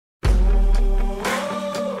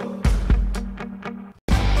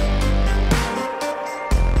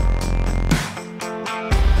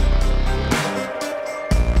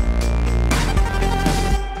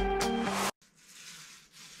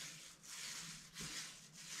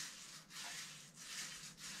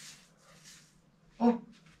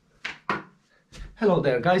Hello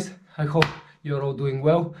there guys, I hope you're all doing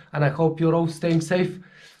well and I hope you're all staying safe.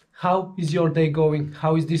 How is your day going?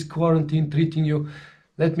 How is this quarantine treating you?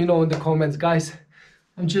 Let me know in the comments guys.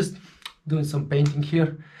 I'm just doing some painting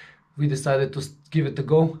here. We decided to give it a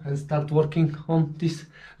go and start working on this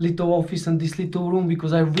little office and this little room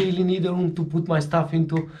because I really need a room to put my stuff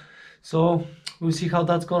into. So we'll see how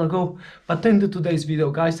that's gonna go. But in today's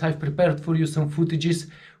video guys, I've prepared for you some footages.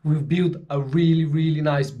 We've built a really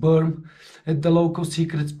nice berm at the local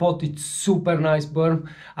secret spot. It's super nice berm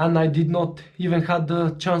and I did not even had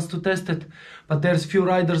the chance to test it. But there's few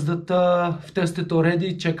riders that have tested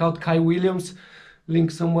already. Check out Kai Williams. Link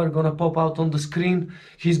somewhere gonna pop out on the screen.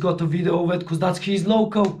 He's got a video of it because that's his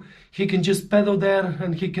local. He can just pedal there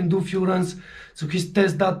and he can do few runs. So he's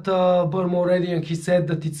tested that berm already and he said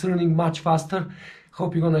that it's running much faster.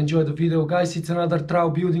 Hope you're gonna enjoy the video guys. It's another trial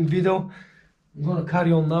building video. I'm gonna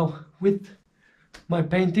carry on now with my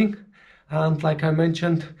painting and like I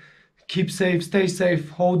mentioned, keep safe, stay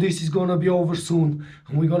safe. All this is gonna be over soon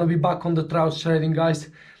and we're gonna be back on the trial shredding guys.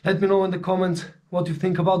 Let me know in the comments what you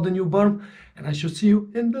think about the new berm and I shall see you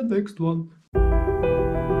in the next one.